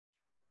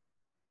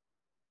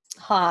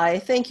Hi,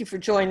 thank you for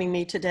joining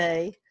me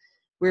today.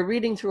 We're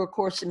reading through A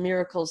Course in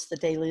Miracles, the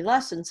daily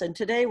lessons, and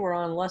today we're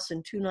on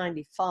lesson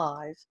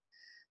 295.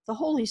 The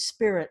Holy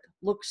Spirit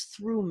looks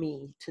through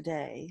me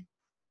today.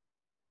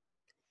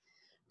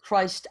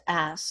 Christ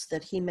asks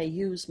that he may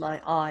use my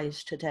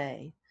eyes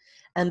today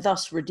and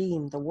thus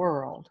redeem the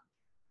world.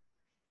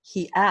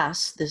 He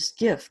asks this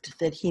gift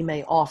that he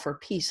may offer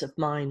peace of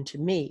mind to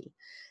me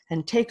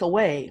and take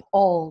away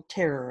all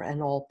terror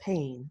and all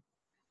pain.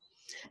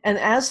 And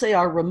as they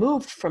are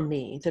removed from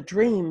me, the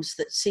dreams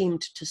that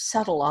seemed to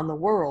settle on the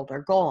world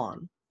are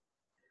gone.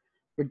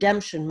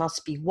 Redemption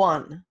must be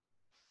won.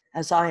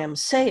 As I am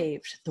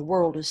saved, the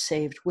world is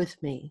saved with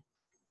me.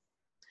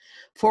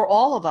 For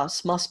all of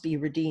us must be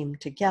redeemed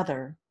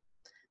together.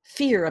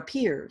 Fear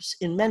appears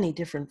in many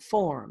different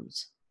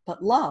forms,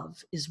 but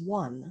love is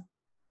one.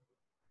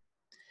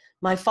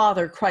 My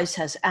Father Christ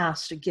has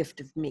asked a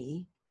gift of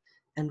me,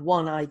 and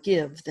one I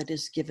give that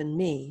is given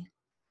me.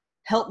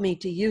 Help me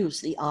to use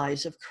the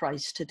eyes of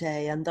Christ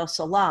today and thus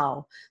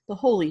allow the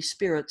Holy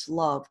Spirit's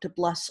love to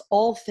bless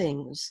all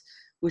things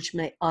which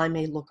I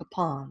may look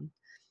upon,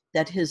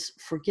 that his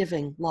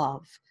forgiving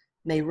love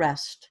may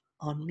rest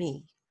on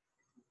me.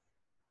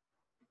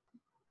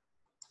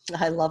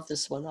 I love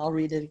this one. I'll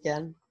read it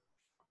again.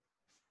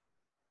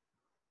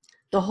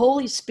 The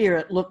Holy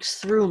Spirit looks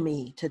through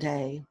me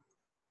today.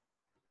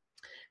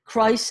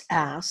 Christ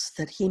asks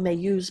that he may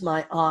use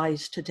my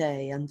eyes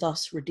today and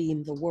thus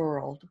redeem the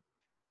world.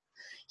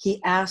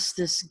 He asks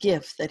this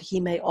gift that he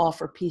may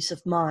offer peace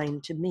of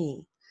mind to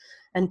me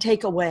and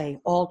take away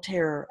all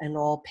terror and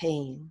all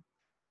pain.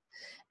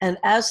 And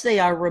as they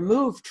are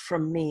removed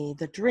from me,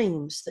 the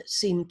dreams that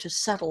seemed to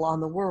settle on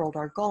the world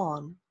are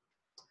gone.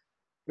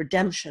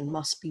 Redemption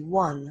must be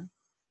won.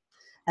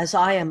 As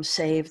I am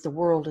saved, the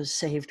world is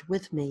saved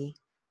with me.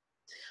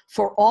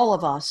 For all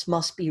of us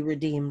must be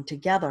redeemed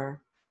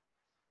together.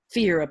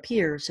 Fear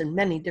appears in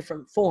many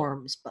different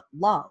forms, but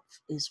love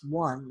is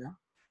one.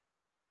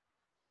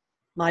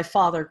 My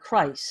Father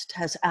Christ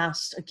has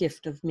asked a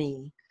gift of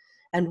me,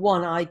 and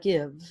one I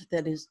give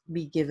that is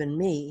be given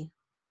me.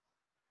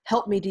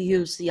 Help me to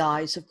use the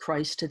eyes of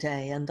Christ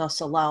today and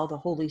thus allow the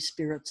Holy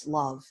Spirit's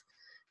love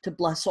to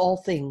bless all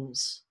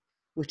things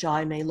which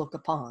I may look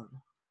upon,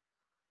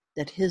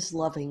 that his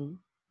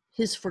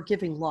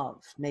forgiving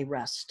love may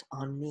rest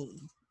on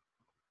me.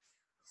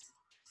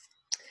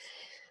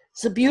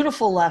 It's a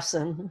beautiful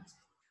lesson.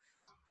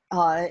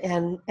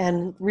 And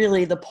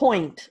really the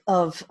point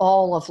of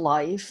all of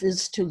life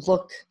is to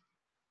look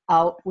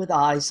out with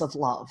eyes of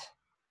love.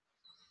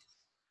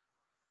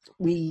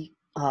 We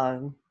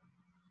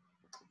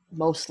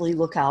mostly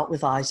look out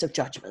with eyes of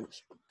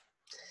judgment.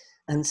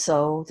 And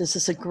so this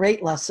is a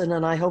great lesson,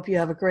 and I hope you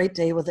have a great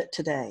day with it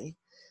today,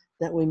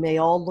 that we may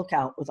all look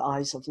out with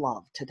eyes of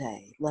love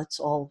today. Let's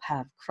all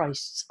have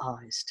Christ's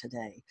eyes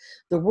today.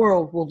 The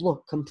world will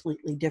look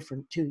completely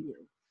different to you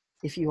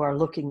if you are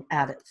looking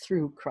at it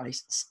through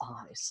Christ's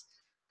eyes.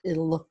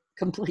 It'll look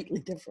completely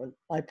different,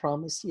 I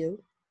promise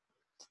you.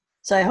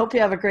 So I hope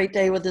you have a great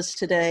day with us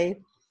today.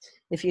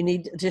 If you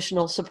need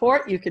additional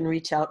support, you can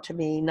reach out to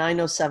me,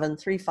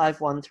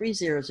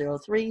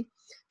 907-351-3003.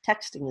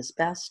 Texting is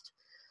best.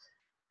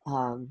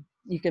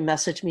 You can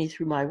message me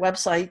through my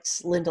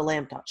websites,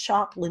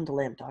 lindalamp.shop,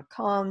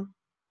 lindalamp.com,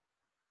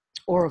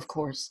 or of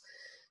course,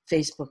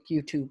 Facebook,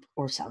 YouTube,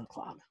 or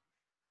SoundCloud.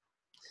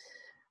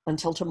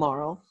 Until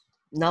tomorrow,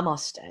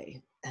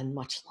 namaste and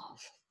much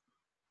love.